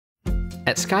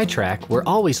At SkyTrak, we're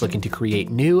always looking to create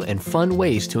new and fun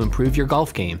ways to improve your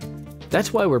golf game.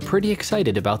 That's why we're pretty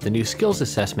excited about the new skills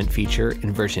assessment feature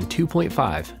in version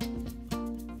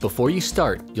 2.5. Before you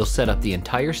start, you'll set up the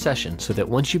entire session so that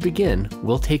once you begin,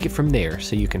 we'll take it from there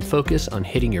so you can focus on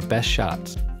hitting your best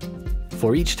shots.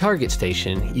 For each target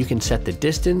station, you can set the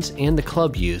distance and the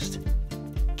club used.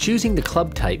 Choosing the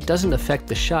club type doesn't affect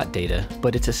the shot data,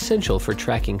 but it's essential for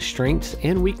tracking strengths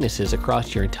and weaknesses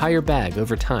across your entire bag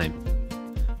over time.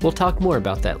 We'll talk more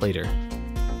about that later.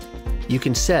 You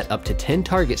can set up to 10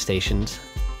 target stations,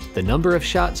 the number of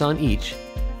shots on each,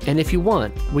 and if you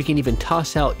want, we can even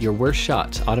toss out your worst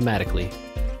shots automatically.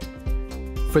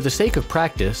 For the sake of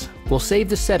practice, we'll save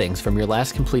the settings from your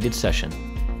last completed session.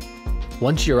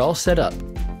 Once you're all set up,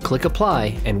 click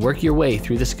Apply and work your way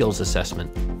through the skills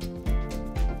assessment.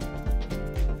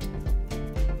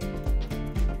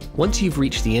 Once you've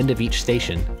reached the end of each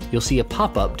station, you'll see a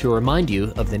pop-up to remind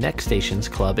you of the next station's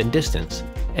club and distance,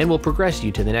 and will progress you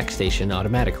to the next station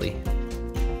automatically.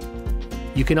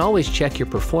 You can always check your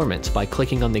performance by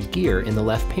clicking on the gear in the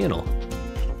left panel.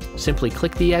 Simply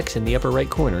click the X in the upper right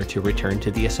corner to return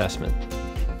to the assessment.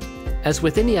 As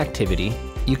with any activity,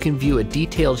 you can view a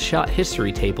detailed shot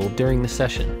history table during the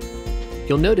session.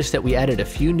 You'll notice that we added a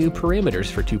few new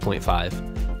parameters for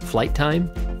 2.5: flight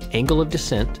time, angle of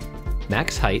descent,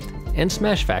 max height, and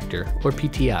smash factor, or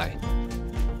PTI.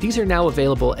 These are now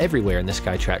available everywhere in the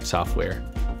SkyTrak software.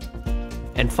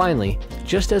 And finally,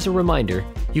 just as a reminder,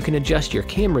 you can adjust your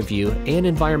camera view and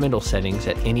environmental settings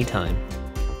at any time.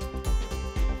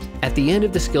 At the end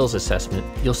of the skills assessment,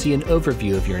 you'll see an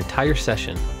overview of your entire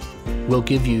session. We'll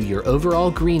give you your overall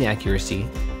green accuracy,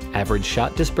 average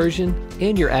shot dispersion,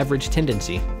 and your average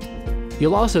tendency.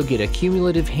 You'll also get a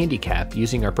cumulative handicap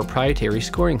using our proprietary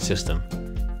scoring system.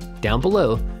 Down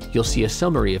below, you'll see a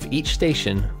summary of each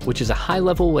station, which is a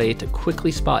high-level way to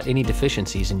quickly spot any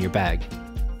deficiencies in your bag.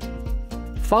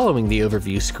 Following the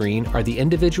overview screen are the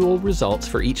individual results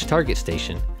for each target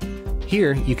station.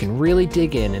 Here, you can really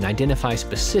dig in and identify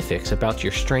specifics about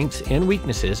your strengths and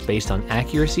weaknesses based on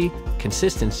accuracy,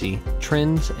 consistency,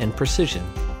 trends, and precision.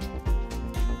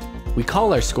 We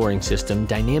call our scoring system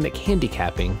dynamic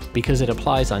handicapping because it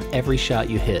applies on every shot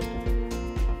you hit.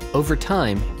 Over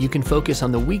time, you can focus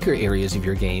on the weaker areas of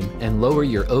your game and lower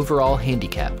your overall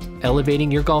handicap,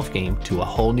 elevating your golf game to a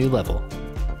whole new level.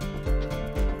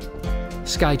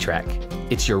 SkyTrak,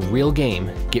 it's your real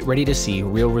game. Get ready to see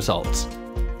real results.